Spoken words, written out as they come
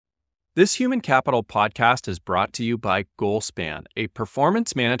This Human Capital podcast is brought to you by Goalspan, a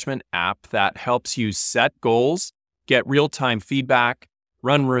performance management app that helps you set goals, get real-time feedback,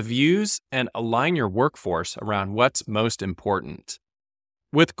 run reviews, and align your workforce around what's most important.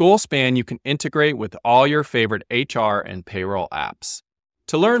 With Goalspan, you can integrate with all your favorite HR and payroll apps.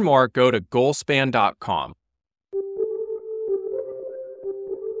 To learn more, go to goalspan.com.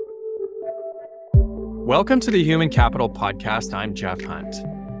 Welcome to the Human Capital Podcast. I'm Jeff Hunt.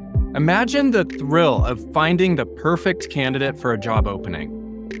 Imagine the thrill of finding the perfect candidate for a job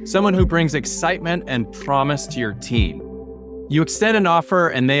opening, someone who brings excitement and promise to your team. You extend an offer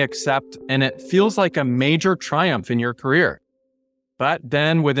and they accept, and it feels like a major triumph in your career. But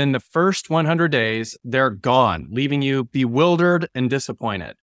then within the first 100 days, they're gone, leaving you bewildered and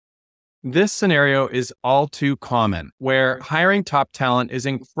disappointed. This scenario is all too common, where hiring top talent is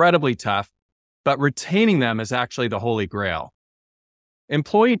incredibly tough, but retaining them is actually the holy grail.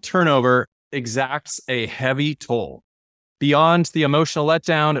 Employee turnover exacts a heavy toll. Beyond the emotional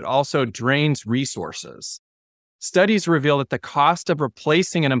letdown, it also drains resources. Studies reveal that the cost of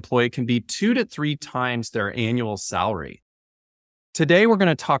replacing an employee can be 2 to 3 times their annual salary. Today, we're going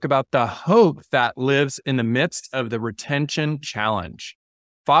to talk about the hope that lives in the midst of the retention challenge.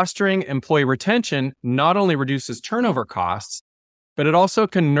 Fostering employee retention not only reduces turnover costs, but it also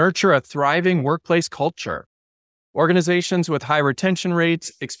can nurture a thriving workplace culture. Organizations with high retention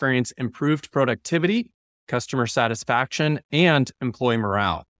rates experience improved productivity, customer satisfaction, and employee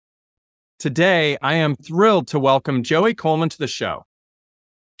morale. Today, I am thrilled to welcome Joey Coleman to the show.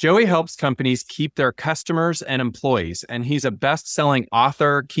 Joey helps companies keep their customers and employees, and he's a best-selling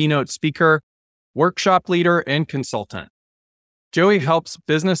author, keynote speaker, workshop leader, and consultant. Joey helps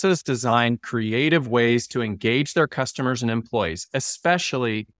businesses design creative ways to engage their customers and employees,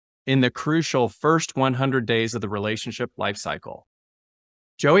 especially in the crucial first 100 days of the relationship lifecycle.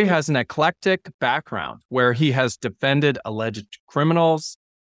 Joey has an eclectic background where he has defended alleged criminals,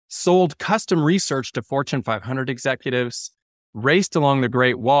 sold custom research to Fortune 500 executives, raced along the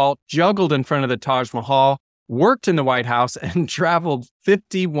Great Wall, juggled in front of the Taj Mahal, worked in the White House, and traveled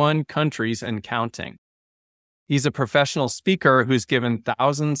 51 countries and counting. He's a professional speaker who's given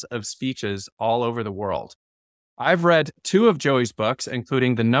thousands of speeches all over the world. I've read 2 of Joey's books,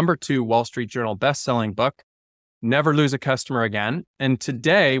 including the #2 Wall Street Journal bestselling book, Never Lose a Customer Again. And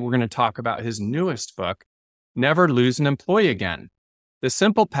today we're going to talk about his newest book, Never Lose an Employee Again, The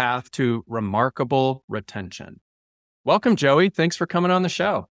Simple Path to Remarkable Retention. Welcome, Joey. Thanks for coming on the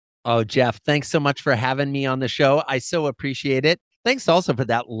show. Oh, Jeff, thanks so much for having me on the show. I so appreciate it. Thanks also for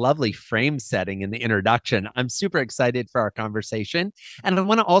that lovely frame setting in the introduction. I'm super excited for our conversation. And I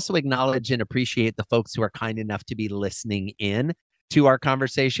want to also acknowledge and appreciate the folks who are kind enough to be listening in to our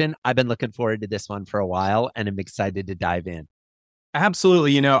conversation. I've been looking forward to this one for a while, and I'm excited to dive in.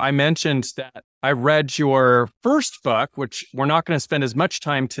 Absolutely. I mentioned that I read your first book, which we're not going to spend as much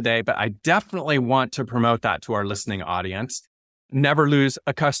time today, but I definitely want to promote that to our listening audience. Never Lose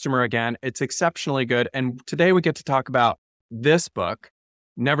a Customer Again. It's exceptionally good. And today we get to talk about this book,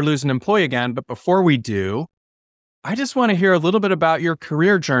 Never Lose an Employee Again. But before we do, I just want to hear a little bit about your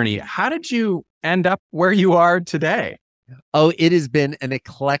career journey. How did you end up where you are today? Oh, it has been an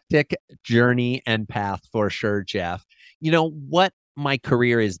eclectic journey and path for sure, Jeff. What my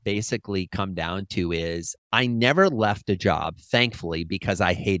career has basically come down to is I never left a job, thankfully, because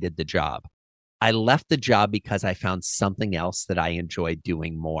I hated the job. I left the job because I found something else that I enjoyed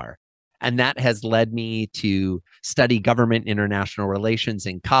doing more. And that has led me to study government international relations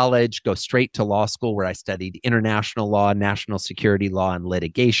in college, go straight to law school where I studied international law, national security law, and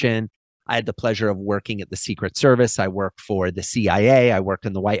litigation. I had the pleasure of working at the Secret Service. I worked for the CIA. I worked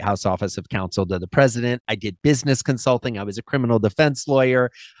in the White House Office of Counsel to the President. I did business consulting. I was a criminal defense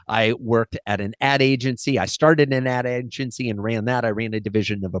lawyer. I worked at an ad agency. I started an ad agency and ran that. I ran a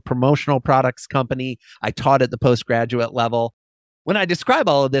division of a promotional products company. I taught at the postgraduate level. When I describe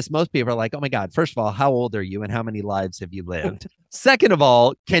all of this, most people are like, oh my God, first of all, how old are you and how many lives have you lived? Second of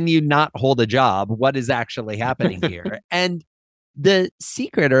all, can you not hold a job? What is actually happening here? And the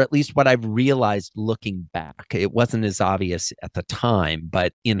secret, or at least what I've realized looking back, it wasn't as obvious at the time,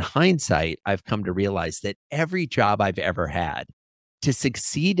 but in hindsight, I've come to realize that every job I've ever had, to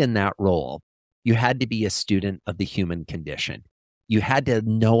succeed in that role, you had to be a student of the human condition. You had to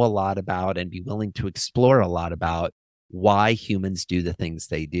know a lot about and be willing to explore a lot about why humans do the things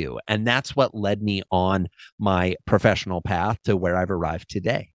they do. And that's what led me on my professional path to where I've arrived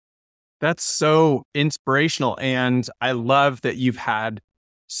today. That's so inspirational. And I love that you've had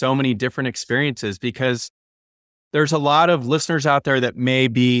so many different experiences, because there's a lot of listeners out there that may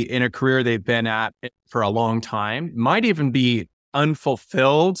be in a career they've been at for a long time, might even be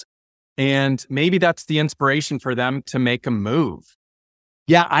unfulfilled, And maybe that's the inspiration for them to make a move.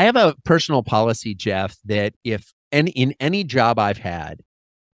 Yeah, I have a personal policy, Jeff, that in any job I've had,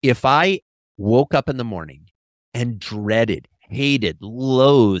 if I woke up in the morning and dreaded, hated,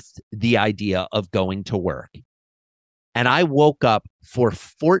 loathed the idea of going to work, and I woke up for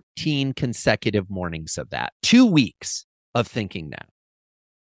 14 consecutive mornings of that, 2 weeks of thinking that,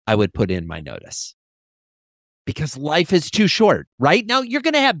 I would put in my notice. Because life is too short, right? Now, you're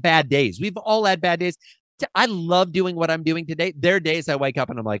going to have bad days. We've all had bad days. I love doing what I'm doing today. There are days I wake up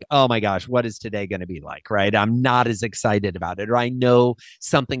and I'm like, oh my gosh, what is today going to be like, right? I'm not as excited about it. Or I know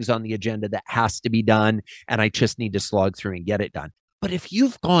something's on the agenda that has to be done and I just need to slog through and get it done. But if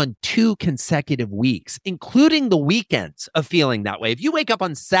you've gone 2 consecutive weeks, including the weekends of feeling that way, if you wake up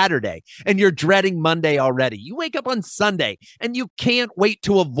on Saturday and you're dreading Monday already, you wake up on Sunday and you can't wait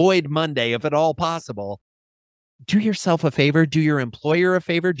to avoid Monday if at all possible, do yourself a favor, do your employer a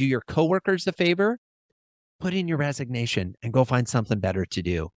favor, do your coworkers a favor, put in your resignation and go find something better to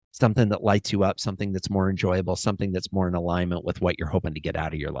do, something that lights you up, something that's more enjoyable, something that's more in alignment with what you're hoping to get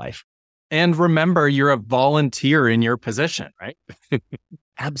out of your life. And remember, you're a volunteer in your position, right?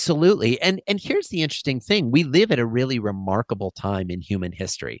 Absolutely. And here's the interesting thing. We live at a really remarkable time in human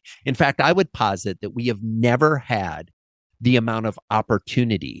history. In fact, I would posit that we have never had the amount of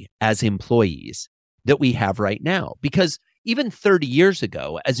opportunity as employees that we have right now. Because even 30 years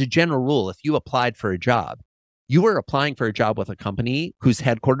ago, as a general rule, if you applied for a job, you were applying for a job with a company whose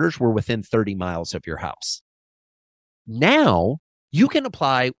headquarters were within 30 miles of your house. Now, you can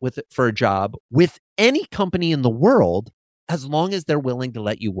apply for a job with any company in the world as long as they're willing to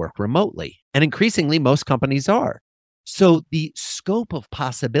let you work remotely. And increasingly, most companies are. So the scope of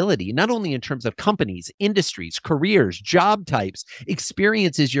possibility, not only in terms of companies, industries, careers, job types,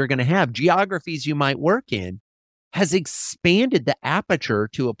 experiences you're going to have, geographies you might work in, has expanded the aperture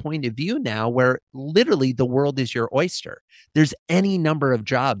to a point of view now where literally the world is your oyster. There's any number of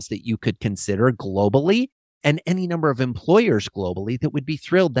jobs that you could consider globally and any number of employers globally that would be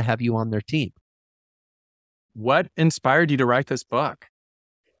thrilled to have you on their team. What inspired you to write this book?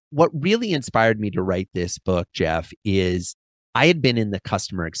 What really inspired me to write this book, Jeff, is I had been in the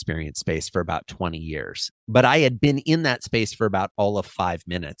customer experience space for about 20 years, but I had been in that space for about all of 5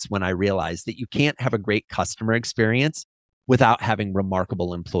 minutes when I realized that you can't have a great customer experience without having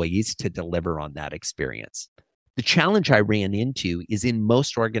remarkable employees to deliver on that experience. The challenge I ran into is in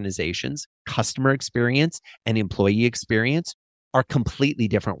most organizations, customer experience and employee experience are completely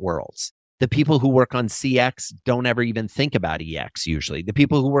different worlds. The people who work on CX don't ever even think about EX usually. The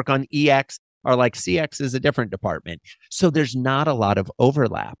people who work on EX are like, CX is a different department. So there's not a lot of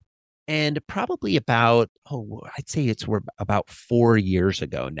overlap. And probably about, I'd say it's about 4 years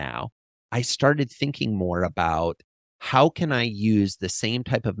ago now, I started thinking more about how can I use the same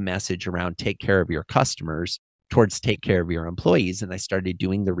type of message around take care of your customers towards take care of your employees. And I started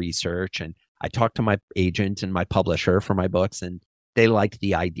doing the research and I talked to my agent and my publisher for my books and they liked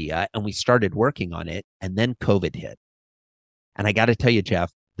the idea and we started working on it. And then COVID hit. And I got to tell you,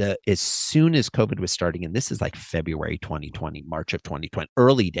 Jeff, as soon as COVID was starting, and this is like February 2020, March of 2020,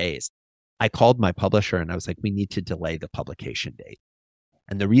 early days, I called my publisher and I was like, we need to delay the publication date.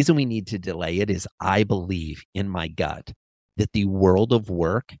 And the reason we need to delay it is I believe in my gut that the world of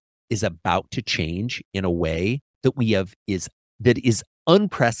work is about to change in a way that that is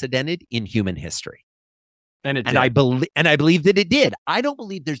unprecedented in human history. And I believe that it did. I don't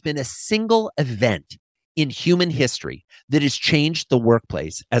believe there's been a single event in human history that has changed the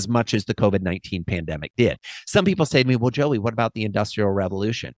workplace as much as the COVID-19 pandemic did. Some people say to me, well, Joey, what about the Industrial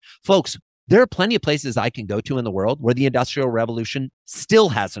Revolution? Folks, there are plenty of places I can go to in the world where the Industrial Revolution still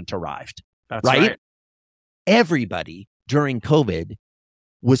hasn't arrived. That's right. Everybody during COVID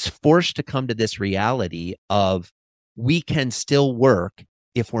was forced to come to this reality of we can still work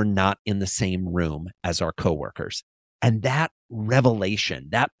if we're not in the same room as our coworkers. And that revelation,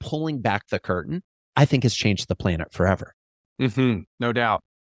 that pulling back the curtain, I think has changed the planet forever. No doubt.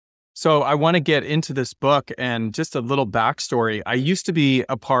 So I want to get into this book and just a little backstory. I used to be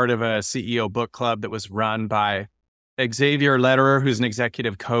a part of a CEO book club that was run by Xavier Lederer, who's an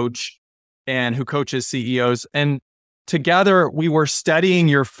executive coach and who coaches CEOs. And together we were studying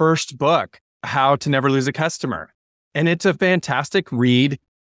your first book, How to Never Lose a Customer. And it's a fantastic read.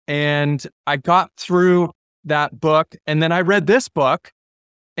 And I got through that book and then I read this book.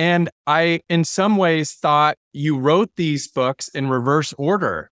 And I, in some ways, thought you wrote these books in reverse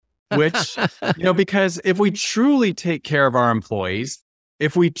order, which, because if we truly take care of our employees,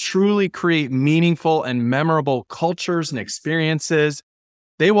 if we truly create meaningful and memorable cultures and experiences,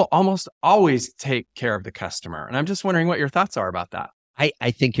 they will almost always take care of the customer. And I'm just wondering what your thoughts are about that.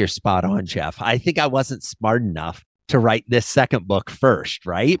 I think you're spot on, Jeff. I think I wasn't smart enough to write this second book first,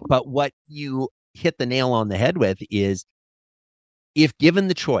 right? But what you hit the nail on the head with is, if given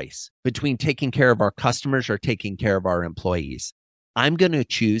the choice between taking care of our customers or taking care of our employees, I'm going to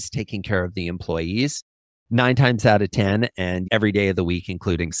choose taking care of the employees 9 times out of 10 and every day of the week,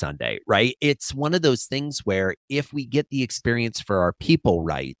 including Sunday, right? It's one of those things where if we get the experience for our people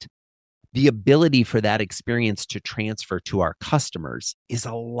right, the ability for that experience to transfer to our customers is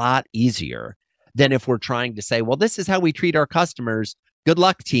a lot easier than if we're trying to say, well, this is how we treat our customers. Good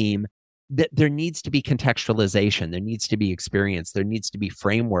luck, team. That there needs to be contextualization. There needs to be experience. There needs to be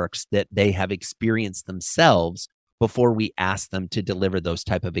frameworks that they have experienced themselves before we ask them to deliver those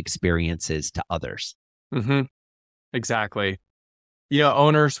type of experiences to others. Mm-hmm. Exactly.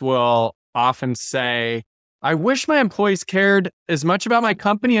 Owners will often say, I wish my employees cared as much about my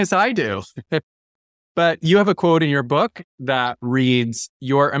company as I do. But you have a quote in your book that reads,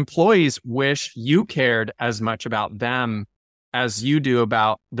 your employees wish you cared as much about them as you do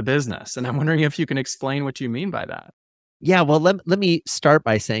about the business. And I'm wondering if you can explain what you mean by that. Yeah, well, let me start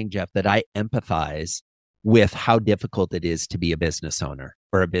by saying, Jeff, that I empathize with how difficult it is to be a business owner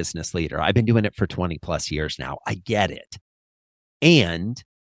or a business leader. I've been doing it for 20 plus years now. I get it. And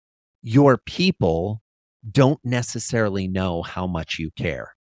your people don't necessarily know how much you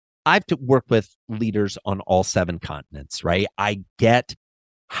care. I've worked with leaders on all 7 continents, right? I get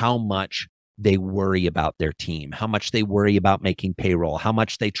how much they worry about their team, how much they worry about making payroll, how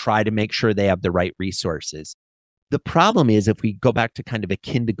much they try to make sure they have the right resources. The problem is, if we go back to kind of a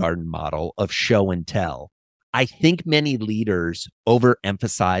kindergarten model of show and tell, I think many leaders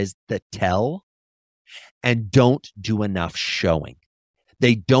overemphasize the tell and don't do enough showing.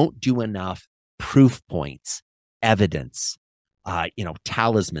 They don't do enough proof points, evidence,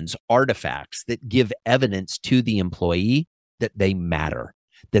 talismans, artifacts that give evidence to the employee that they matter,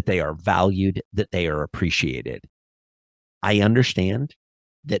 that they are valued, that they are appreciated. I understand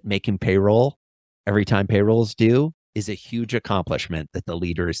that making payroll every time payroll is due is a huge accomplishment that the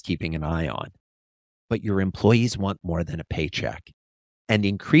leader is keeping an eye on. But your employees want more than a paycheck. And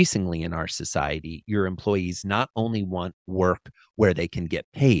increasingly in our society, your employees not only want work where they can get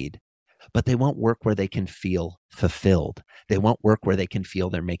paid, but they want work where they can feel fulfilled. They want work where they can feel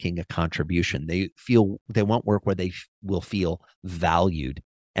they're making a contribution. They want work where they will feel valued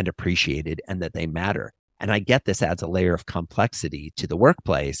and appreciated and that they matter. And I get this adds a layer of complexity to the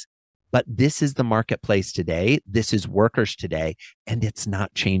workplace, but this is the marketplace today. This is workers today, and it's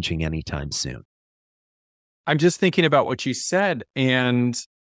not changing anytime soon. I'm just thinking about what you said, and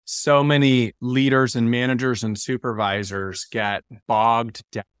so many leaders and managers and supervisors get bogged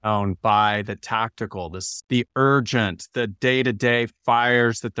down by the tactical, the urgent, the day-to-day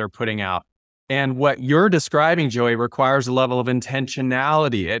fires that they're putting out. And what you're describing, Joey, requires a level of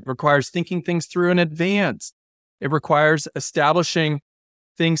intentionality. It requires thinking things through in advance. It requires establishing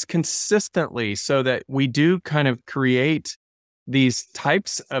things consistently so that we do kind of create these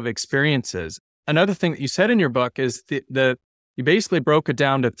types of experiences. Another thing that you said in your book is you basically broke it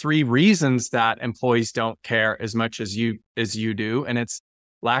down to 3 reasons that employees don't care as much as you do. And it's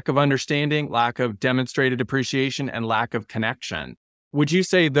lack of understanding, lack of demonstrated appreciation, and lack of connection. Would you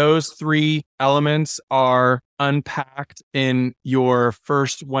say those 3 elements are unpacked in your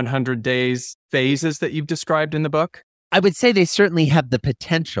first 100 days phases that you've described in the book? I would say they certainly have the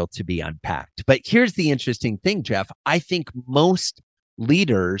potential to be unpacked. But here's the interesting thing, Jeff. I think most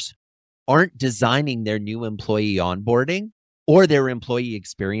leaders aren't designing their new employee onboarding or their employee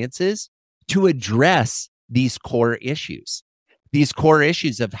experiences to address these core issues. These core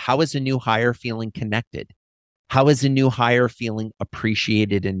issues of how is a new hire feeling connected? How is a new hire feeling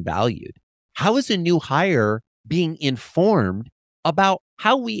appreciated and valued? How is a new hire being informed about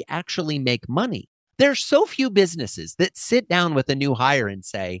how we actually make money? There's so few businesses that sit down with a new hire and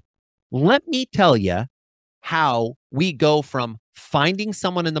say, let me tell you how we go from finding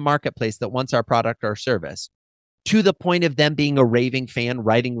someone in the marketplace that wants our product or service to the point of them being a raving fan,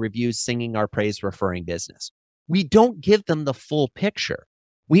 writing reviews, singing our praise, referring business. We don't give them the full picture.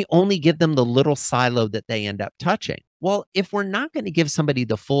 We only give them the little silo that they end up touching. Well, if we're not going to give somebody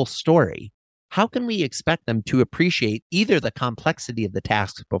the full story, how can we expect them to appreciate either the complexity of the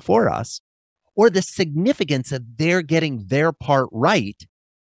tasks before us or the significance of their getting their part right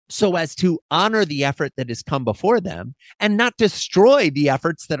so as to honor the effort that has come before them and not destroy the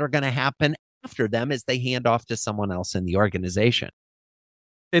efforts that are going to happen after them as they hand off to someone else in the organization?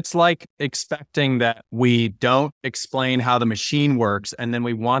 It's like expecting that we don't explain how the machine works and then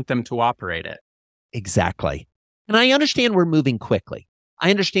we want them to operate it. Exactly. And I understand we're moving quickly. I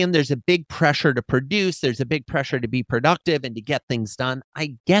understand there's a big pressure to produce, there's a big pressure to be productive and to get things done.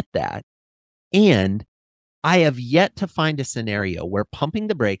 I get that. And I have yet to find a scenario where pumping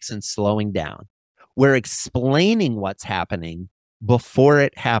the brakes and slowing down, where explaining what's happening before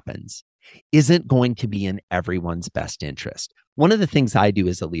it happens isn't going to be in everyone's best interest. One of the things I do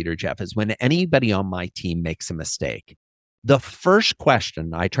as a leader, Jeff, is when anybody on my team makes a mistake, the first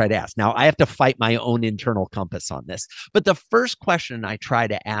question I try to ask, now I have to fight my own internal compass on this, but the first question I try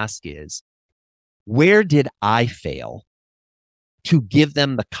to ask is, where did I fail to give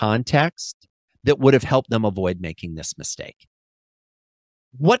them the context that would have helped them avoid making this mistake?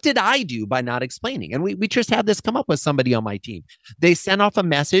 What did I do by not explaining? And we just had this come up with somebody on my team. They sent off a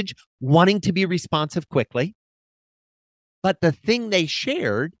message wanting to be responsive quickly, but the thing they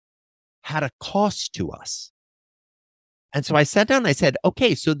shared had a cost to us. And so I sat down and I said,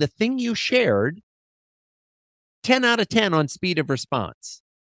 okay, so the thing you shared, 10 out of 10 on speed of response,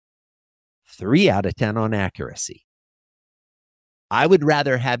 3 out of 10 on accuracy. I would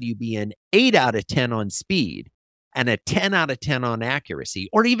rather have you be an 8 out of 10 on speed and a 10 out of 10 on accuracy,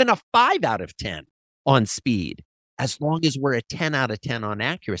 or even a 5 out of 10 on speed, as long as we're a 10 out of 10 on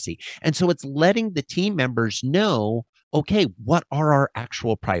accuracy. And so it's letting the team members know, okay, what are our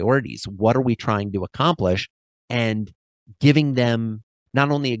actual priorities? What are we trying to accomplish? And giving them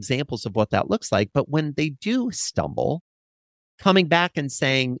not only examples of what that looks like, but when they do stumble, coming back and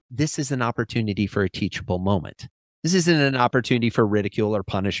saying, this is an opportunity for a teachable moment. This isn't an opportunity for ridicule or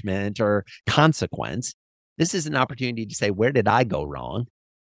punishment or consequence. This is an opportunity to say, where did I go wrong?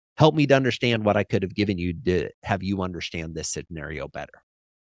 Help me to understand what I could have given you to have you understand this scenario better.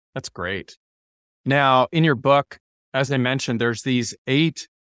 That's great. Now, in your book, as I mentioned, there's these 8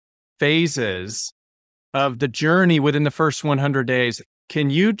 phases of the journey within the first 100 days. Can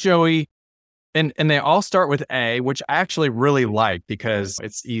you, Joey, and they all start with A, which I actually really like because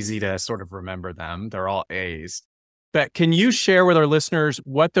it's easy to sort of remember them. They're all A's. But can you share with our listeners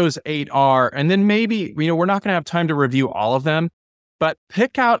what those 8 are? And then maybe, we're not going to have time to review all of them, but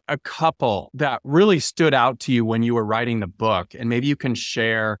pick out a couple that really stood out to you when you were writing the book. And maybe you can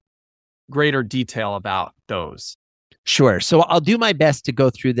share greater detail about those. Sure. So I'll do my best to go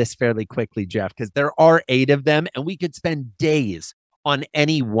through this fairly quickly, Jeff, because there are 8 of them and we could spend days on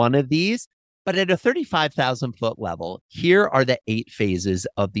any one of these. But at a 35,000 foot level, here are the 8 phases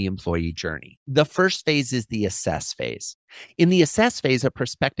of the employee journey. The first phase is the assess phase. In the assess phase, a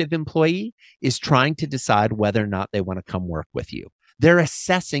prospective employee is trying to decide whether or not they want to come work with you. They're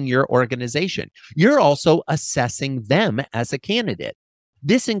assessing your organization. You're also assessing them as a candidate.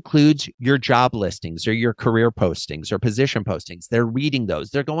 This includes your job listings or your career postings or position postings. They're reading those.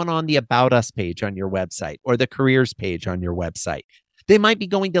 They're going on the About Us page on your website or the careers page on your website. They might be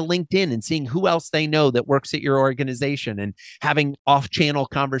going to LinkedIn and seeing who else they know that works at your organization and having off-channel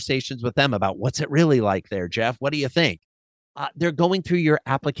conversations with them about what's it really like there, Jeff? What do you think? They're going through your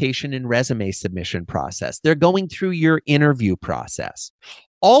application and resume submission process. They're going through your interview process.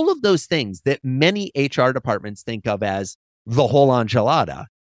 All of those things that many HR departments think of as the whole enchilada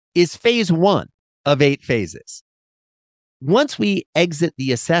is phase 1 of 8 phases. Once we exit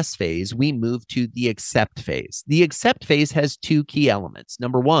the assess phase, we move to the accept phase. The accept phase has 2 key elements.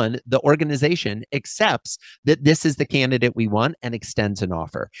 Number 1, the organization accepts that this is the candidate we want and extends an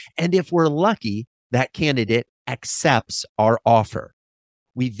offer. And if we're lucky, that candidate accepts our offer.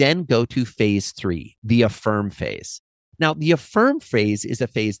 We then go to phase 3, the affirm phase. Now, the affirm phase is a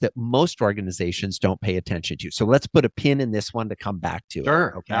phase that most organizations don't pay attention to. So let's put a pin in this one to come back to.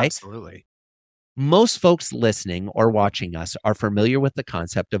 Sure, okay? Absolutely. Most folks listening or watching us are familiar with the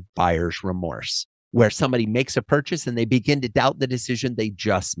concept of buyer's remorse, where somebody makes a purchase and they begin to doubt the decision they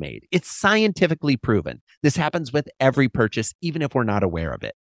just made. It's scientifically proven. This happens with every purchase, even if we're not aware of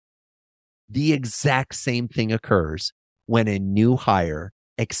it. The exact same thing occurs when a new hire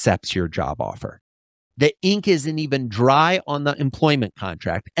accepts your job offer. The ink isn't even dry on the employment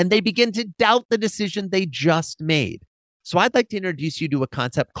contract, and they begin to doubt the decision they just made. So I'd like to introduce you to a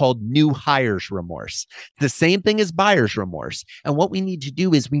concept called new hires remorse. The same thing as buyer's remorse. And what we need to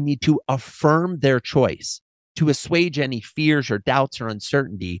do is we need to affirm their choice to assuage any fears or doubts or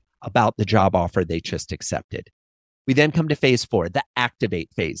uncertainty about the job offer they just accepted. We then come to phase 4, the activate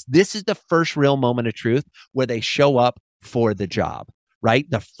phase. This is the first real moment of truth where they show up for the job, right?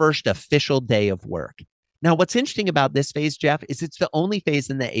 The first official day of work. Now, what's interesting about this phase, Jeff, is it's the only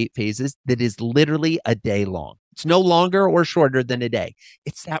phase in the 8 phases that is literally a day long. It's no longer or shorter than a day.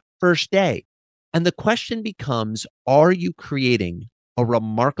 It's that first day. And the question becomes, are you creating a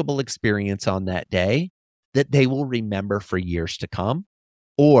remarkable experience on that day that they will remember for years to come?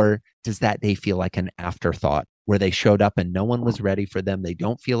 Or does that day feel like an afterthought where they showed up and no one was ready for them. They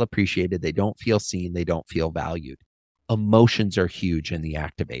don't feel appreciated. They don't feel seen. They don't feel valued. Emotions are huge in the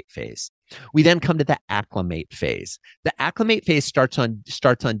activate phase. We then come to the acclimate phase. The acclimate phase starts on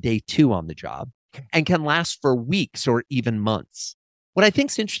day 2 on the job and can last for weeks or even months. What I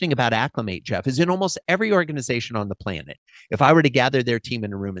think is interesting about acclimate, Jeff, is in almost every organization on the planet, if I were to gather their team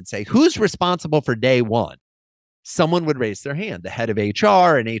in a room and say, who's responsible for day 1? Someone would raise their hand, the head of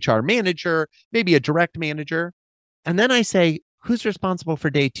HR, an HR manager, maybe a direct manager. And then I say, who's responsible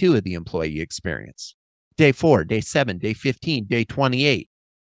for day 2 of the employee experience? Day 4, day 7, day 15, day 28.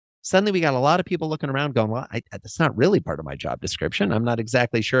 Suddenly we got a lot of people looking around going, well, that's not really part of my job description. I'm not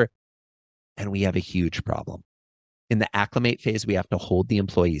exactly sure. And we have a huge problem. In the acclimate phase, we have to hold the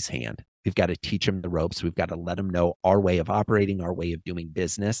employee's hand. We've got to teach them the ropes. We've got to let them know our way of operating, our way of doing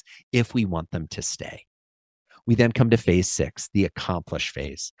business, if we want them to stay. We then come to phase 6, the accomplish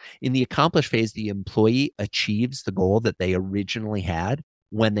phase. In the accomplish phase, the employee achieves the goal that they originally had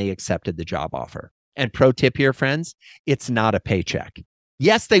when they accepted the job offer. And pro tip here, friends, it's not a paycheck.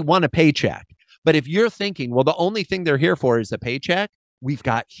 Yes, they want a paycheck. But if you're thinking, well, the only thing they're here for is a paycheck, we've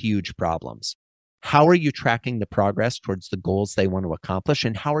got huge problems. How are you tracking the progress towards the goals they want to accomplish?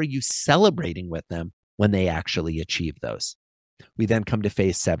 And how are you celebrating with them when they actually achieve those? We then come to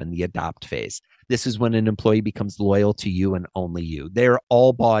phase 7, the adopt phase. This is when an employee becomes loyal to you and only you. They're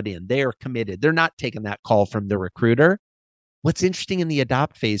all bought in. They are committed. They're not taking that call from the recruiter. What's interesting in the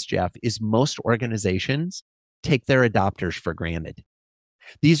adopt phase, Jeff, is most organizations take their adopters for granted.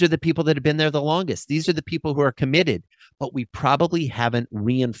 These are the people that have been there the longest. These are the people who are committed, but we probably haven't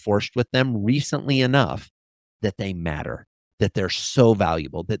reinforced with them recently enough that they matter, that they're so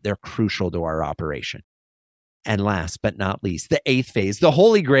valuable, that they're crucial to our operation. And last but not least, the 8th phase, the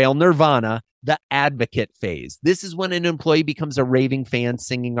holy grail, nirvana, the advocate phase. This is when an employee becomes a raving fan,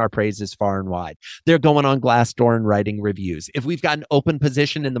 singing our praises far and wide. They're going on Glassdoor and writing reviews. If we've got an open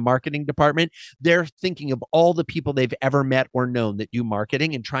position in the marketing department, they're thinking of all the people they've ever met or known that do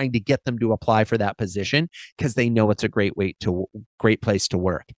marketing and trying to get them to apply for that position because they know it's a great place to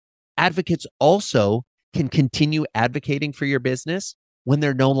work. Advocates also can continue advocating for your business when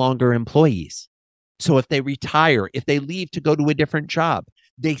they're no longer employees. So if they retire, if they leave to go to a different job,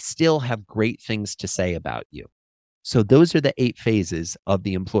 they still have great things to say about you. So those are the 8 phases of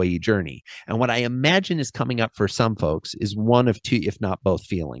the employee journey. And what I imagine is coming up for some folks is one of 2, if not both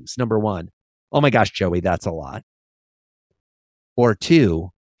feelings. Number 1, oh my gosh, Joey, that's a lot. Or 2,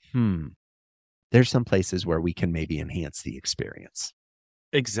 there's some places where we can maybe enhance the experience.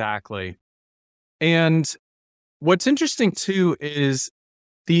 Exactly. And what's interesting too is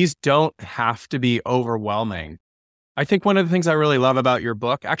these don't have to be overwhelming. I think one of the things I really love about your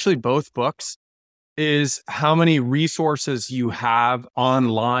book, actually both books, is how many resources you have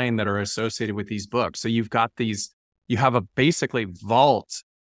online that are associated with these books. So you have a basically vault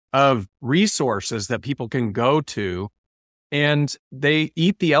of resources that people can go to, and they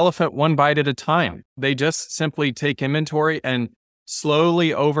eat the elephant one bite at a time. They just simply take inventory, and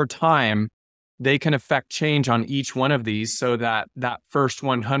slowly over time, they can affect change on each one of these so that that first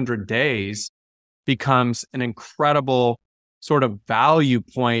 100 days becomes an incredible sort of value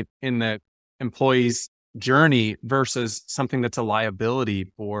point in the employee's journey versus something that's a liability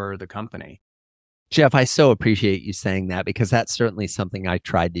for the company. Jeff, I so appreciate you saying that because that's certainly something I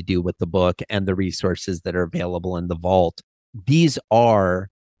tried to do with the book and the resources that are available in the vault. These are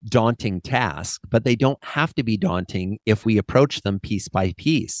daunting tasks, but they don't have to be daunting if we approach them piece by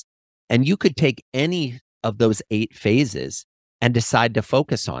piece. And you could take any of those 8 phases and decide to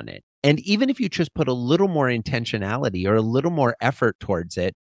focus on it. And even if you just put a little more intentionality or a little more effort towards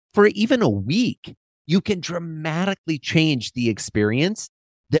it for even a week, you can dramatically change the experience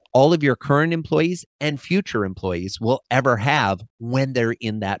that all of your current employees and future employees will ever have when they're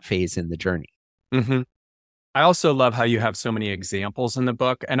in that phase in the journey. Mm-hmm. I also love how you have so many examples in the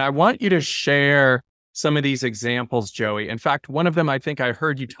book. And I want you to share some of these examples, Joey. In fact, one of them I think I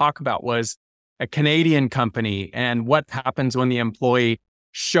heard you talk about was a Canadian company and what happens when the employee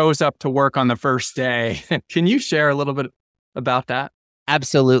shows up to work on the first day. Can you share a little bit about that?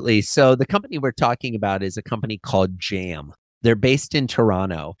 Absolutely. So the company we're talking about is a company called Jam. They're based in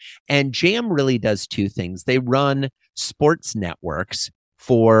Toronto, and Jam really does 2 things. They run sports networks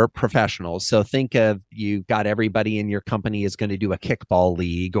for professionals. So think of, you've got everybody in your company is going to do a kickball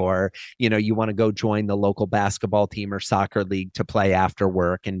league, or, you want to go join the local basketball team or soccer league to play after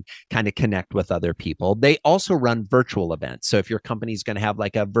work and kind of connect with other people. They also run virtual events. So if your company's going to have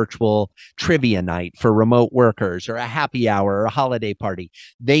like a virtual trivia night for remote workers or a happy hour or a holiday party,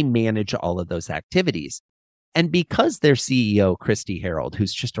 they manage all of those activities. And because their CEO, Christy Harold,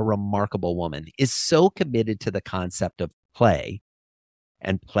 who's just a remarkable woman, is so committed to the concept of play,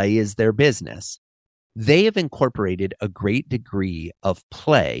 and play is their business, they have incorporated a great degree of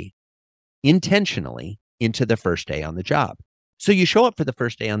play intentionally into the first day on the job. So you show up for the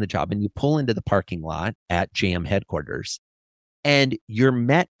first day on the job and you pull into the parking lot at JAM headquarters, and you're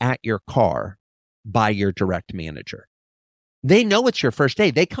met at your car by your direct manager. They know it's your first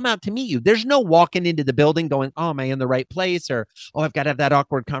day. They come out to meet you. There's no walking into the building going, oh, am I in the right place? Or, oh, I've got to have that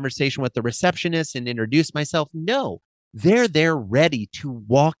awkward conversation with the receptionist and introduce myself. No, they're there ready to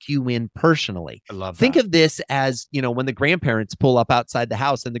walk you in personally. I love that. Think of this as, when the grandparents pull up outside the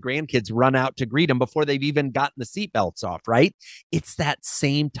house and the grandkids run out to greet them before they've even gotten the seatbelts off, right? It's that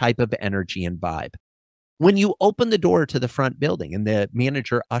same type of energy and vibe. When you open the door to the front building and the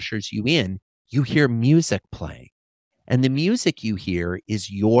manager ushers you in, you hear music playing. And the music you hear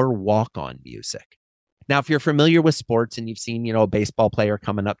is your walk-on music. Now, if you're familiar with sports and you've seen, a baseball player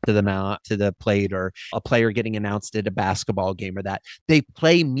coming up to the plate, or a player getting announced at a basketball game or that, they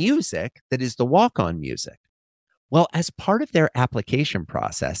play music that is the walk-on music. Well, as part of their application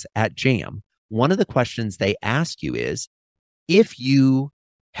process at JAM, one of the questions they ask you is, if you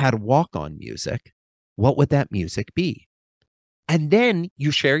had walk-on music, what would that music be? And then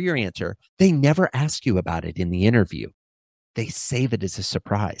you share your answer. They never ask you about it in the interview. They save it as a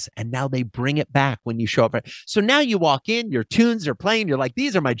surprise. And now they bring it back when you show up. So now you walk in, your tunes are playing. You're like,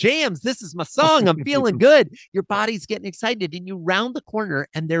 these are my jams. This is my song. I'm feeling good. Your body's getting excited. And you round the corner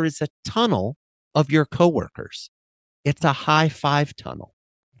and there is a tunnel of your coworkers. It's a high five tunnel.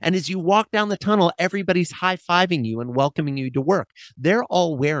 And as you walk down the tunnel, everybody's high-fiving you and welcoming you to work. They're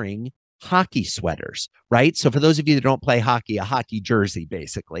all wearing hockey sweaters, right? So for those of you that don't play hockey, a hockey jersey,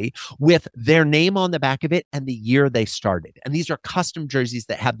 basically, with their name on the back of it and the year they started. And these are custom jerseys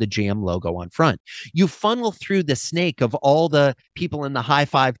that have the JAM logo on front. You funnel through the snake of all the people in the high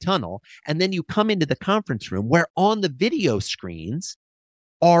five tunnel, and then you come into the conference room where on the video screens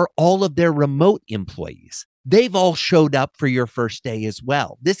are all of their remote employees. They've all showed up for your first day as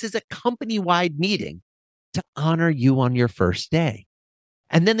well. This is a company-wide meeting to honor you on your first day.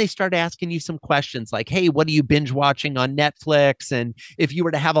 And then they start asking you some questions like, hey, what are you binge watching on Netflix? And if you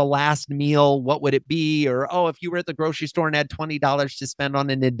were to have a last meal, what would it be? Or, oh, if you were at the grocery store and had $20 to spend on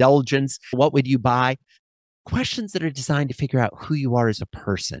an indulgence, what would you buy? Questions that are designed to figure out who you are as a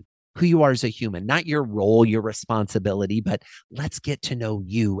person, who you are as a human, not your role, your responsibility, but let's get to know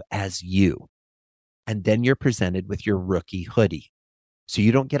you as you. And then you're presented with your rookie hoodie. So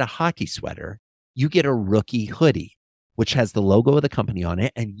you don't get a hockey sweater, you get a rookie hoodie, which has the logo of the company on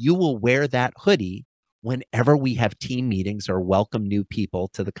it. And you will wear that hoodie whenever we have team meetings or welcome new people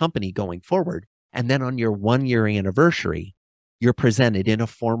to the company going forward. And then on your 1-year anniversary, you're presented in a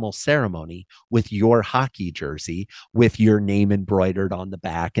formal ceremony with your hockey jersey, with your name embroidered on the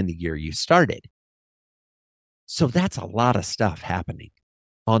back and the year you started. So that's a lot of stuff happening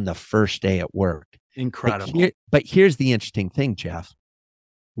on the first day at work. Incredible. But here's the interesting thing, Jeff.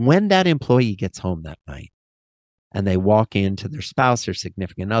 When that employee gets home that night and they walk into their spouse, their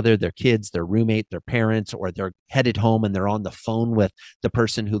significant other, their kids, their roommate, their parents, or they're headed home and they're on the phone with the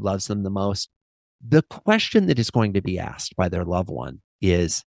person who loves them the most, the question that is going to be asked by their loved one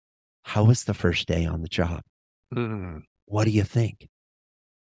is, how was the first day on the job? What do you think?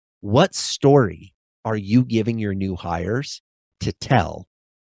 What story are you giving your new hires to tell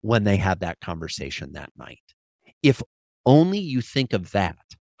when they have that conversation that night? If only you think of that,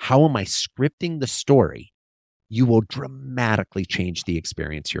 how am I scripting the story? You will dramatically change the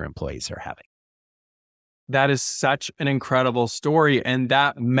experience your employees are having. That is such an incredible story. And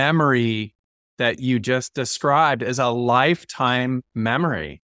that memory that you just described is a lifetime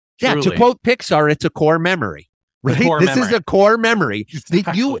memory. Yeah, Truly. to quote Pixar, it's a core memory. Right? This is a core memory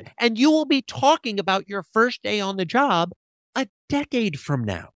that you will be talking about your first day on the job a decade from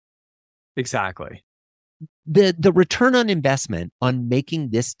now. Exactly. The return on investment on making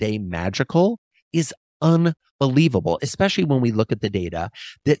this day magical is unbelievable, especially when we look at the data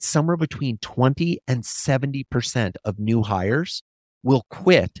that somewhere between 20 and 70% of new hires will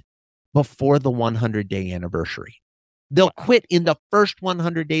quit before the 100-day anniversary. They'll quit in the first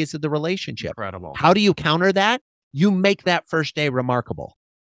 100 days of the relationship. Incredible. How do you counter that? You make that first day remarkable.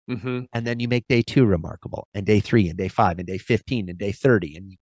 Mm-hmm. And then you make day 2 remarkable, and day 3, and day 5, and day 15, and day 30,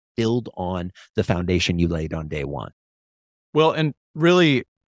 and you build on the foundation you laid on day 1. Well, and really,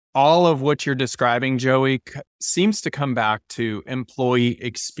 all of what you're describing, Joey, seems to come back to employee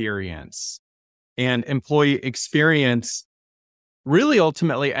experience. And employee experience really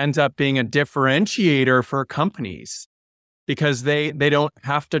ultimately ends up being a differentiator for companies because they don't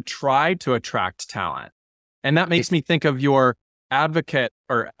have to try to attract talent. And that makes me think of your advocate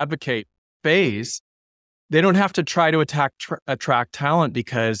phase. They don't have to try to attract talent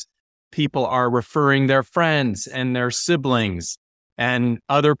because people are referring their friends and their siblings and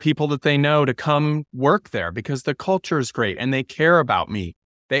other people that they know to come work there because the culture is great and they care about me.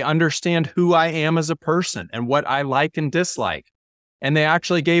 They understand who I am as a person and what I like and dislike. And they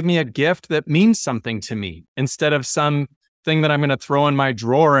actually gave me a gift that means something to me instead of something that I'm going to throw in my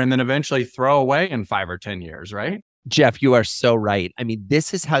drawer and then eventually throw away in 5 or 10 years, right? Jeff, you are so right. I mean,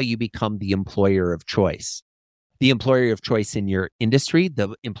 this is how you become the employer of choice. The employer of choice in your industry,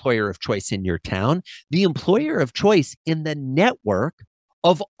 the employer of choice in your town, the employer of choice in the network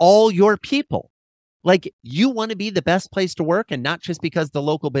of all your people. Like, you want to be the best place to work, and not just because the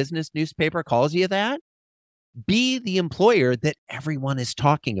local business newspaper calls you that. Be the employer that everyone is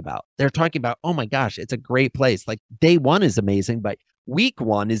talking about. They're talking about, oh my gosh, it's a great place. Like, day one is amazing, but week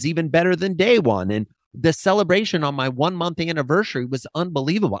one is even better than day one. And the celebration on my 1-month anniversary was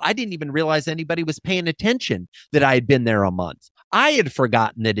unbelievable. I didn't even realize anybody was paying attention that I had been there a month. I had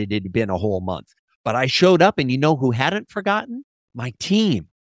forgotten that it had been a whole month, but I showed up, and you know who hadn't forgotten? My team,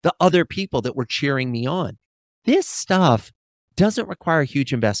 the other people that were cheering me on. This stuff doesn't require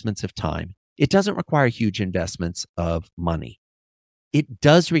huge investments of time. It doesn't require huge investments of money. It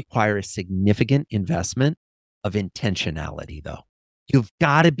does require a significant investment of intentionality, though. You've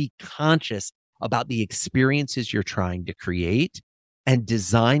got to be conscious about the experiences you're trying to create and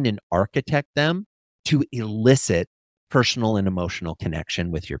design and architect them to elicit personal and emotional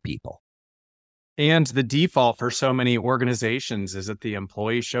connection with your people. And the default for so many organizations is that the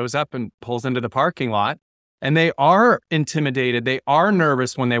employee shows up and pulls into the parking lot, and they are intimidated. They are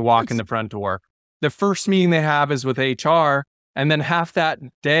nervous when they walk in the front door. The first meeting they have is with HR, and then half that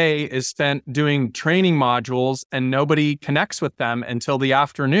day is spent doing training modules, and nobody connects with them until the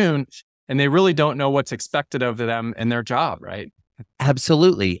afternoon, and they really don't know what's expected of them in their job, right?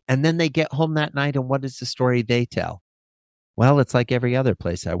 Absolutely. And then they get home that night, and what is the story they tell? Well, it's like every other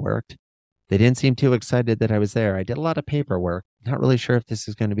place I worked. They didn't seem too excited that I was there. I did a lot of paperwork. Not really sure if this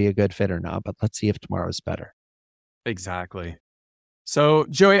is going to be a good fit or not, but let's see if tomorrow's better. Exactly. So,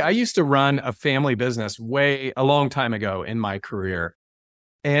 Joey, I used to run a family business a long time ago in my career.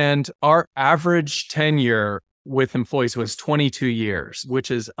 And our average tenure with employees was 22 years,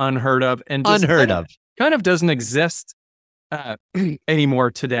 which is unheard of. And kind of doesn't exist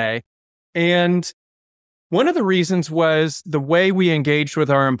anymore today. And one of the reasons was the way we engaged with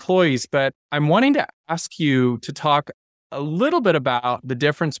our employees. But I'm wanting to ask you to talk a little bit about the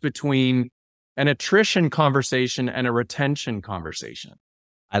difference between an attrition conversation and a retention conversation.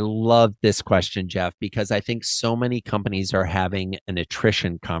 I love this question, Jeff, because I think so many companies are having an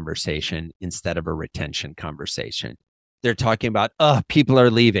attrition conversation instead of a retention conversation. They're talking about, oh, people are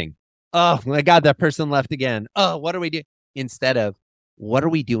leaving. Oh my God, that person left again. Oh, what are we doing? Instead of, what are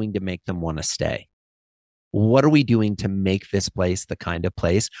we doing to make them want to stay? What are we doing to make this place the kind of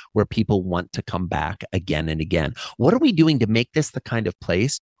place where people want to come back again and again? What are we doing to make this the kind of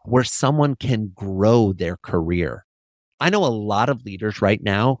place where someone can grow their career? I know a lot of leaders right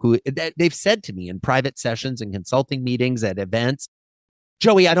now who they've said to me in private sessions and consulting meetings at events,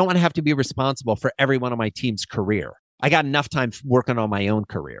 Joey, I don't want to have to be responsible for everyone on my team's career. I got enough time working on my own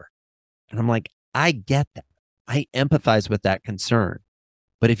career. And I'm like, I get that. I empathize with that concern.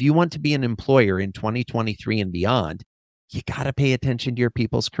 But if you want to be an employer in 2023 and beyond, you got to pay attention to your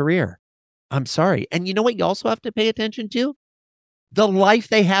people's career. I'm sorry. And you know what you also have to pay attention to? The life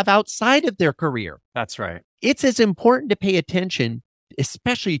they have outside of their career. That's right. It's as important to pay attention,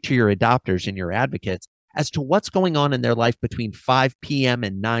 especially to your adopters and your advocates, as to what's going on in their life between 5 p.m.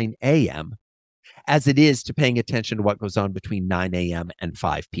 and 9 a.m. as it is to paying attention to what goes on between 9 a.m. and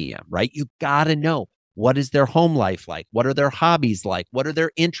 5 p.m., right? You got to know, what is their home life like? What are their hobbies like? What are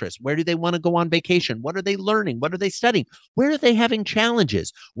their interests? Where do they want to go on vacation? What are they learning? What are they studying? Where are they having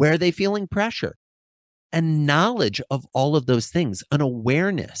challenges? Where are they feeling pressure? And knowledge of all of those things, an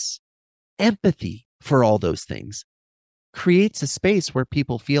awareness, empathy for all those things creates a space where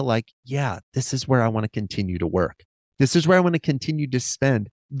people feel like, yeah, this is where I want to continue to work. This is where I want to continue to spend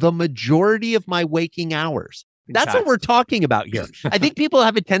the majority of my waking hours. Exactly. That's what we're talking about here. I think people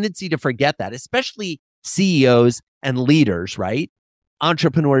have a tendency to forget that, especially CEOs and leaders, right?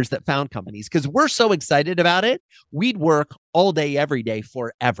 Entrepreneurs that found companies, because we're so excited about it. We'd work all day, every day,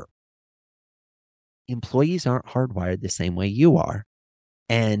 forever. Employees aren't hardwired the same way you are.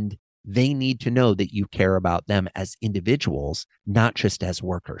 And they need to know that you care about them as individuals, not just as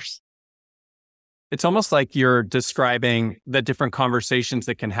workers. It's almost like you're describing the different conversations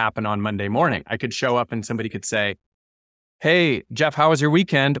that can happen on Monday morning. I could show up and somebody could say, hey, Jeff, how was your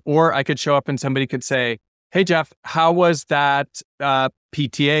weekend? Or I could show up and somebody could say, Hey, Jeff, how was that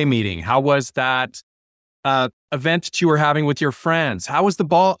PTA meeting? How was that event that you were having with your friends? How was the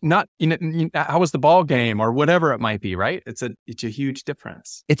ball? How was the ball game or whatever it might be? Right? It's a huge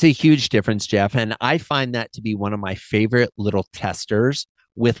difference. It's a huge difference, Jeff. And I find that to be one of my favorite little testers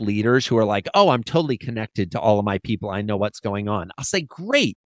with leaders who are like, oh, I'm totally connected to all of my people. I know what's going on. I'll say,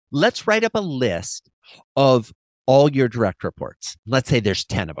 great. Let's write up a list of all your direct reports. Let's say there's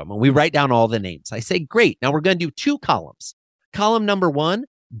 10 of them and we write down all the names. I say, great. Now we're going to do 2 columns. Column number 1,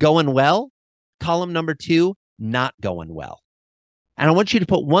 going well. Column number 2, not going well. And I want you to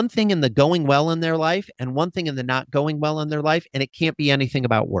put one thing in the going well in their life and one thing in the not going well in their life. And it can't be anything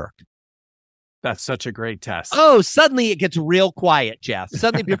about work. That's such a great test. Oh, suddenly it gets real quiet, Jeff.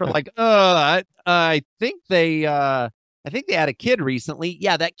 Suddenly people are like, I think they had a kid recently.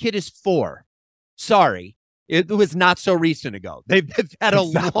 Yeah, that kid is 4. Sorry. It was not so recent ago. They've had a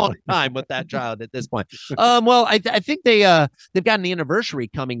long time with that child at this point. Well, I think they've got an anniversary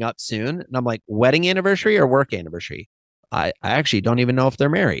coming up soon. And I'm like, wedding anniversary or work anniversary? I actually don't even know if they're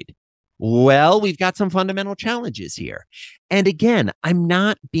married. Well, we've got some fundamental challenges here. And again, I'm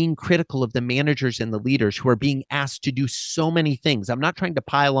not being critical of the managers and the leaders who are being asked to do so many things. I'm not trying to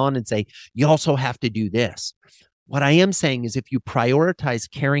pile on and say, you also have to do this. What I am saying is if you prioritize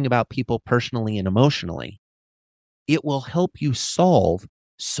caring about people personally and emotionally, it will help you solve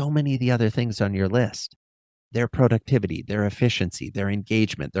so many of the other things on your list. Their productivity, their efficiency, their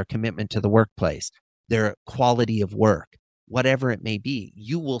engagement, their commitment to the workplace, their quality of work. Whatever it may be,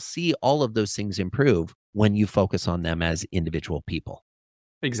 you will see all of those things improve when you focus on them as individual people.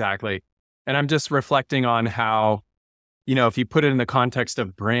 Exactly. And I'm just reflecting on how, if you put it in the context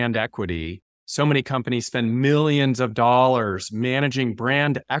of brand equity, so many companies spend millions of dollars managing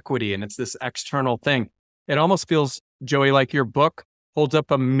brand equity, and it's this external thing. It almost feels, Joey, like your book holds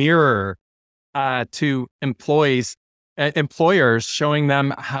up a mirror to employers, showing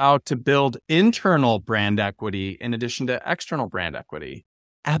them how to build internal brand equity in addition to external brand equity.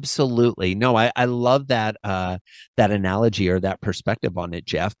 Absolutely. No, I love that analogy or that perspective on it,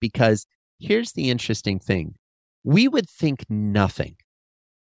 Jeff, because here's the interesting thing. We would think nothing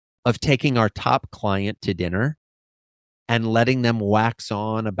of taking our top client to dinner and letting them wax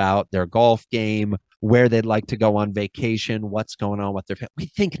on about their golf game, where they'd like to go on vacation, what's going on with their family. We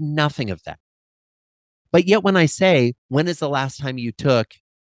think nothing of that. But yet when I say, when is the last time you took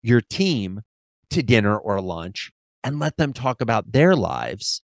your team to dinner or lunch and let them talk about their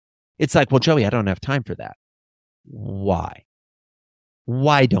lives? It's like, well, Joey, I don't have time for that. Why?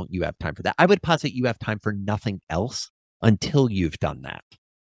 Why don't you have time for that? I would posit you have time for nothing else until you've done that.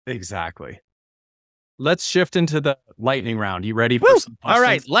 Exactly. Let's shift into the lightning round. You ready for some questions? All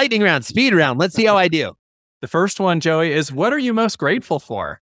right, lightning round, speed round. Let's see how I do. The first one, Joey, is what are you most grateful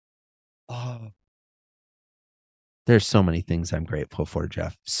for? Oh, there's so many things I'm grateful for,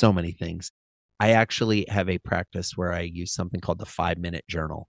 Jeff. So many things. I actually have a practice where I use something called the 5-minute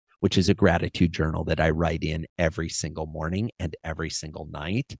journal, which is a gratitude journal that I write in every single morning and every single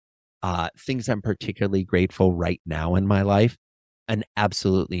night. Things I'm particularly grateful right now in my life, an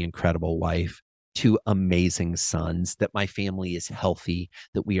absolutely incredible wife, 2 amazing sons, that my family is healthy,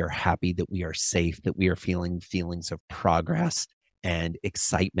 that we are happy, that we are safe, that we are feeling feelings of progress and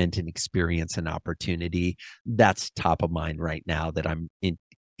excitement and experience and opportunity. That's top of mind right now that I'm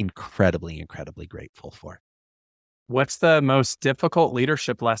incredibly, incredibly grateful for. What's the most difficult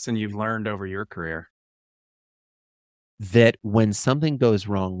leadership lesson you've learned over your career? That when something goes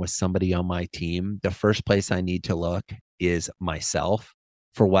wrong with somebody on my team, the first place I need to look is myself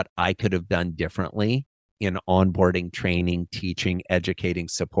for what I could have done differently in onboarding, training, teaching, educating,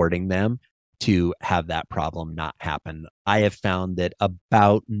 supporting them to have that problem not happen. I have found that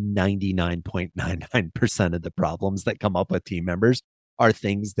about 99.99% of the problems that come up with team members are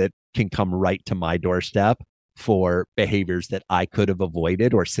things that can come right to my doorstep for behaviors that I could have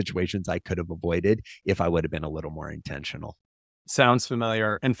avoided or situations I could have avoided if I would have been a little more intentional. Sounds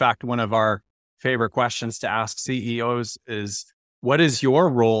familiar. In fact, one of our favorite questions to ask CEOs is, what is your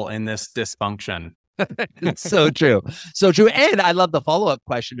role in this dysfunction? It's so true. So true. And I love the follow-up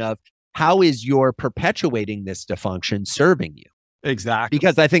question of, how is your perpetuating this dysfunction serving you? Exactly.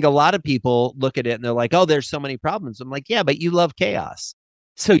 Because I think a lot of people look at it and they're like, oh, there's so many problems. I'm like, yeah, but you love chaos.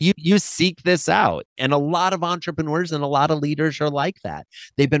 So you seek this out. And a lot of entrepreneurs and a lot of leaders are like that.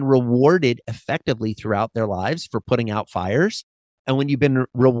 They've been rewarded effectively throughout their lives for putting out fires. And when you've been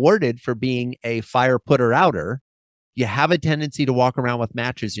rewarded for being a fire putter outer, you have a tendency to walk around with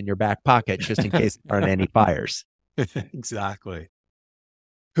matches in your back pocket just in case there aren't any fires. Exactly.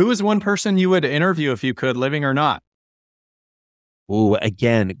 Who is one person you would interview if you could, living or not? Oh,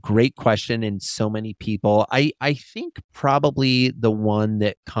 again, great question. And so many people, I think probably the one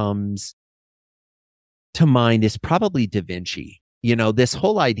that comes to mind is probably Da Vinci. This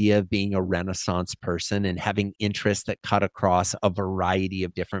whole idea of being a Renaissance person and having interests that cut across a variety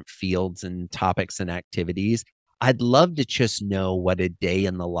of different fields and topics and activities. I'd love to just know what a day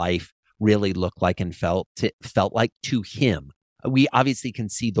in the life really looked like and felt like to him. We obviously can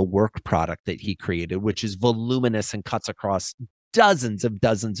see the work product that he created, which is voluminous and cuts across dozens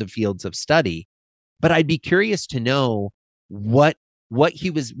of fields of study. But I'd be curious to know which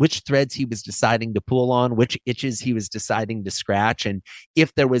threads he was deciding to pull on, which itches he was deciding to scratch, and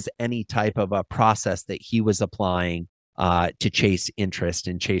if there was any type of a process that he was applying to chase interest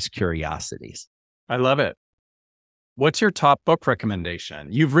and chase curiosities. I love it. What's your top book recommendation?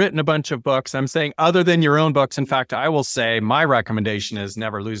 You've written a bunch of books. I'm saying other than your own books. In fact, I will say my recommendation is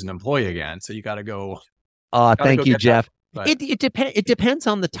Never Lose an Employee Again. So you got to go. Thank you, Jeff. But it depends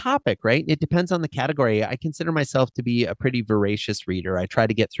on the topic, right? It depends on the category. I consider myself to be a pretty voracious reader. I try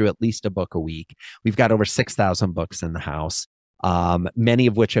to get through at least a book a week. We've got over 6,000 books in the house, many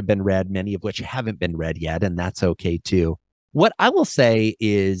of which have been read, many of which haven't been read yet, and that's okay too. What I will say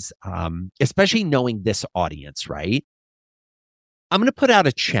is, especially knowing this audience, right? I'm going to put out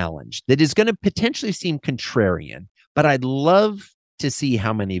a challenge that is going to potentially seem contrarian, but I'd love to see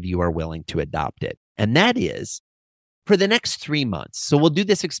how many of you are willing to adopt it. And that is, for the next 3 months, so we'll do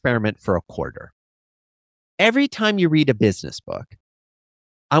this experiment for a quarter. Every time you read a business book,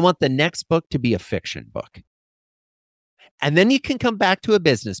 I want the next book to be a fiction book. And then you can come back to a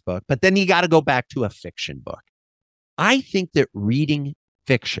business book, but then you got to go back to a fiction book. I think that reading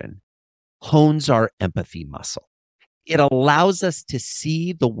fiction hones our empathy muscle. It allows us to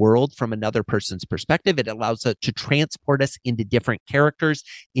see the world from another person's perspective. It allows us to transport us into different characters,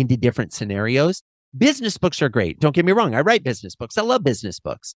 into different scenarios. Business books are great. Don't get me wrong. I write business books. I love business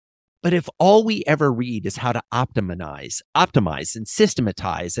books. But if all we ever read is how to optimize and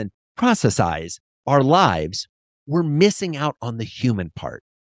systematize and processize our lives, we're missing out on the human part.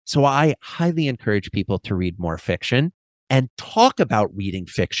 So I highly encourage people to read more fiction and talk about reading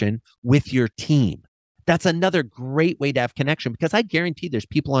fiction with your team. That's another great way to have connection, because I guarantee there's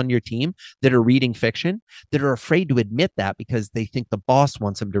people on your team that are reading fiction that are afraid to admit that because they think the boss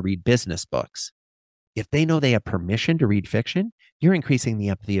wants them to read business books. If they know they have permission to read fiction, you're increasing the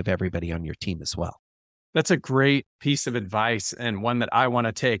empathy of everybody on your team as well. that's a great piece of advice, and one that I want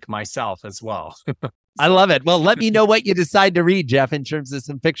to take myself as well. I love it. Well, let me know what you decide to read, Jeff, in terms of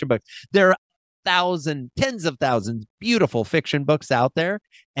some fiction books. There are tens of thousands, beautiful fiction books out there,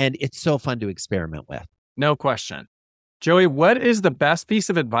 and it's so fun to experiment with. No question. Joey, what is the best piece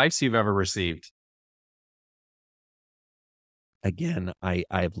of advice you've ever received? Again,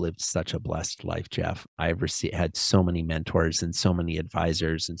 I've lived such a blessed life, Jeff. I've had so many mentors and so many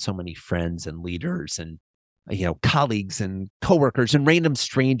advisors and so many friends and leaders and colleagues and coworkers and random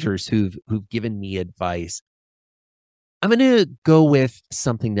strangers who've given me advice. I'm going to go with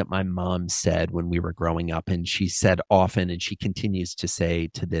something that my mom said when we were growing up, and she said often, and she continues to say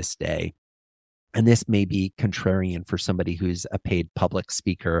to this day. And this may be contrarian for somebody who's a paid public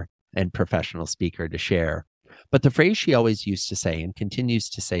speaker and professional speaker to share. But the phrase she always used to say and continues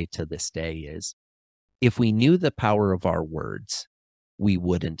to say to this day is, if we knew the power of our words, we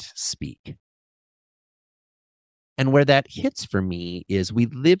wouldn't speak. And where that hits for me is we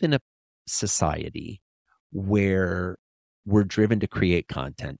live in a society where we're driven to create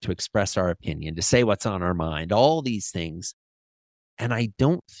content, to express our opinion, to say what's on our mind, all these things. And I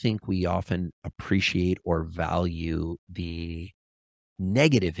don't think we often appreciate or value the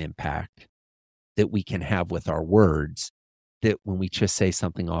negative impact that we can have with our words, that when we just say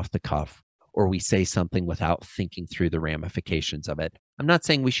something off the cuff or we say something without thinking through the ramifications of it. I'm not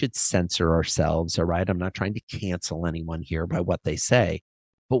saying we should censor ourselves, all right? I'm not trying to cancel anyone here by what they say.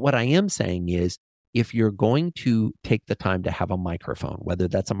 But what I am saying is, if you're going to take the time to have a microphone, whether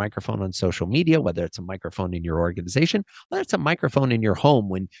that's a microphone on social media, whether it's a microphone in your organization, whether it's a microphone in your home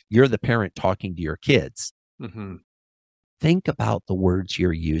when you're the parent talking to your kids, think about the words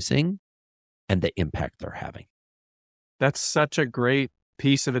you're using and the impact they're having. That's such a great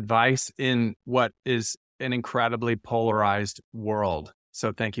piece of advice in what is an incredibly polarized world.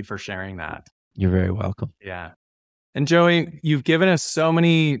 So thank you for sharing that. You're very welcome. Yeah. And Joey, you've given us so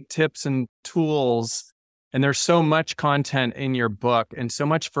many tips and tools, and there's so much content in your book and so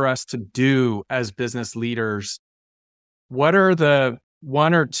much for us to do as business leaders. What are the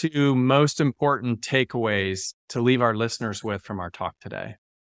one or two most important takeaways to leave our listeners with from our talk today?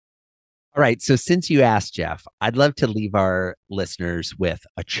 All right. So since you asked, Jeff, I'd love to leave our listeners with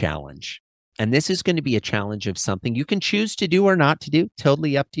a challenge. And this is going to be a challenge of something you can choose to do or not to do,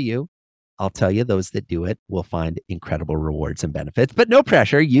 totally up to you. I'll tell you, those that do it will find incredible rewards and benefits, but no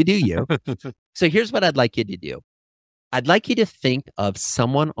pressure. You do you. So here's what I'd like you to do. I'd like you to think of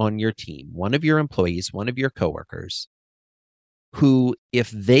someone on your team, one of your employees, one of your coworkers, who,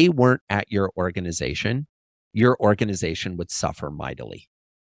 if they weren't at your organization would suffer mightily.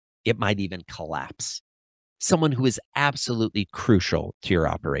 It might even collapse. Someone who is absolutely crucial to your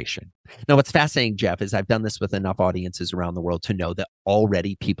operation. Now, what's fascinating, Jeff, is I've done this with enough audiences around the world to know that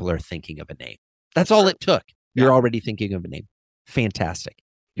already people are thinking of a name. That's all it took. You're already thinking of a name. Fantastic.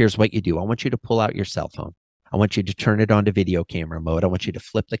 Here's what you do. I want you to pull out your cell phone. I want you to turn it on to video camera mode. I want you to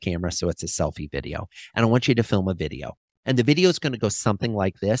flip the camera so it's a selfie video. And I want you to film a video. And the video is going to go something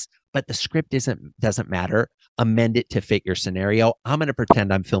like this, but the script doesn't matter. Amend it to fit your scenario. I'm going to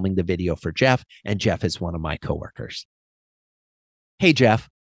pretend I'm filming the video for Jeff, and Jeff is one of my coworkers. Hey, Jeff,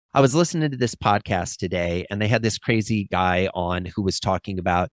 I was listening to this podcast today, and they had this crazy guy on who was talking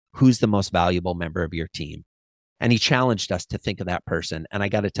about who's the most valuable member of your team. And he challenged us to think of that person. And I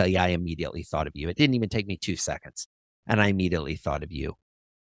got to tell you, I immediately thought of you. It didn't even take me 2 seconds. And I immediately thought of you.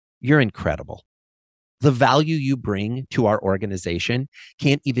 You're incredible. The value you bring to our organization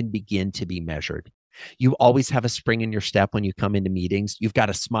can't even begin to be measured. You always have a spring in your step when you come into meetings. You've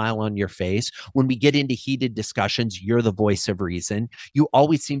got a smile on your face. When we get into heated discussions, you're the voice of reason. You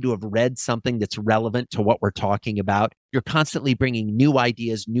always seem to have read something that's relevant to what we're talking about. You're constantly bringing new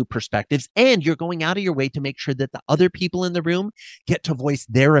ideas, new perspectives, and you're going out of your way to make sure that the other people in the room get to voice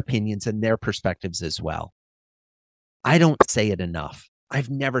their opinions and their perspectives as well. I don't say it enough. I've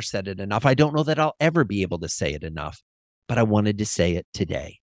never said it enough. I don't know that I'll ever be able to say it enough, but I wanted to say it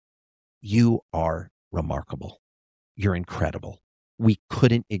today. You are remarkable. You're incredible. We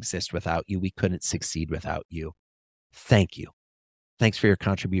couldn't exist without you. We couldn't succeed without you. Thank you. Thanks for your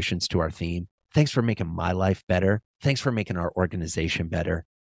contributions to our theme. Thanks for making my life better. Thanks for making our organization better.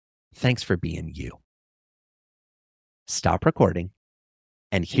 Thanks for being you. Stop recording.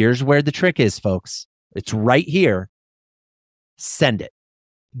 And here's where the trick is, folks. It's right here. Send it.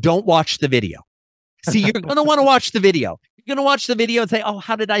 Don't watch the video. See, you're going to want to watch the video. You're going to watch the video and say, oh,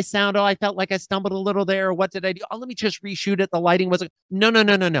 how did I sound? Oh, I felt like I stumbled a little there. Or what did I do? Oh, let me just reshoot it. The lighting wasn't.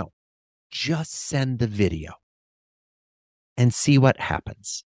 No. Just send the video and see what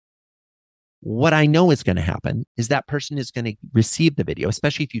happens. What I know is going to happen is that person is going to receive the video,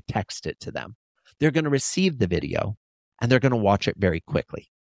 especially if you text it to them. They're going to receive the video and they're going to watch it very quickly.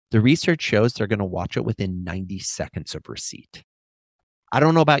 The research shows they're going to watch it within 90 seconds of receipt. I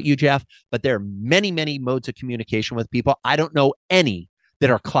don't know about you, Jeff, but there are many, many modes of communication with people. I don't know any that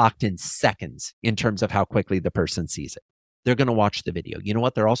are clocked in seconds in terms of how quickly the person sees it. They're going to watch the video. You know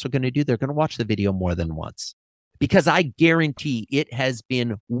what they're also going to do? They're going to watch the video more than once, because I guarantee it has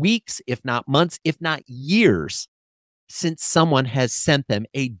been weeks, if not months, if not years, since someone has sent them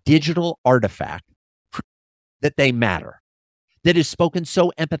a digital artifact that they matter, that is spoken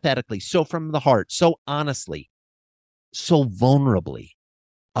so empathetically, so from the heart, so honestly, so vulnerably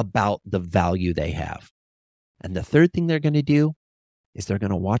about the value they have. And the third thing they're going to do is they're going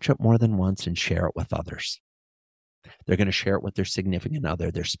to watch it more than once and share it with others. They're going to share it with their significant other,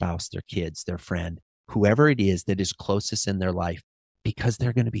 their spouse, their kids, their friend, whoever it is that is closest in their life, because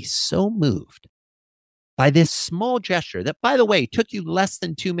they're going to be so moved by this small gesture that, by the way, took you less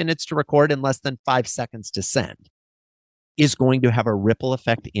than 2 minutes to record and less than 5 seconds to send, is going to have a ripple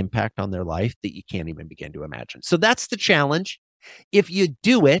effect impact on their life that you can't even begin to imagine. So that's the challenge. If you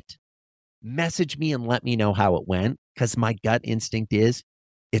do it, message me and let me know how it went, because my gut instinct is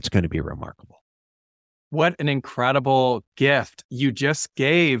it's going to be remarkable. What an incredible gift you just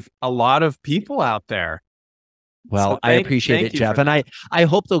gave a lot of people out there. Well, I appreciate it, Jeff. And I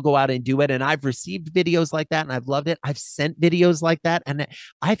hope they'll go out and do it. And I've received videos like that and I've loved it. I've sent videos like that and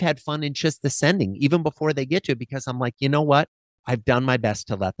I've had fun in just the sending, even before they get to it, because I'm like, you know what? I've done my best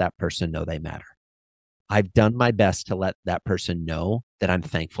to let that person know they matter. I've done my best to let that person know that I'm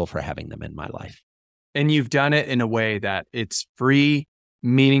thankful for having them in my life. And you've done it in a way that it's free,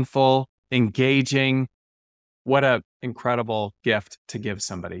 meaningful, engaging. What an incredible gift to give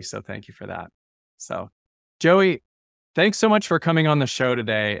somebody. So thank you for that. So Joey, thanks so much for coming on the show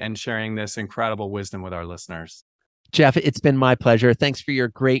today and sharing this incredible wisdom with our listeners. Jeff, it's been my pleasure. Thanks for your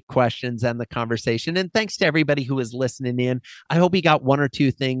great questions and the conversation. And thanks to everybody who is listening in. I hope you got one or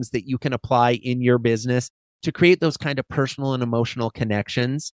two things that you can apply in your business to create those kind of personal and emotional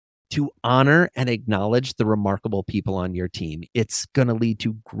connections, to honor and acknowledge the remarkable people on your team. It's going to lead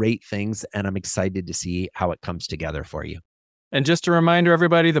to great things, and I'm excited to see how it comes together for you. And just a reminder,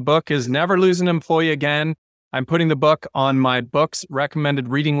 everybody, the book is Never Lose an Employee Again. I'm putting the book on my books recommended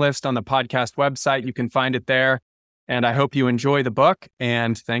reading list on the podcast website. You can find it there. And I hope you enjoy the book.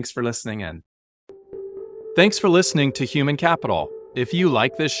 And thanks for listening in. Thanks for listening to Human Capital. If you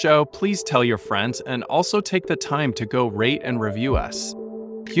like this show, please tell your friends and also take the time to go rate and review us.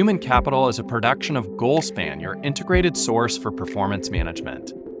 Human Capital is a production of Goalspan, your integrated source for performance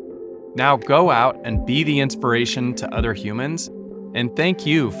management. Now go out and be the inspiration to other humans, and thank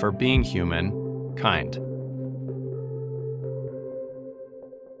you for being human, kind.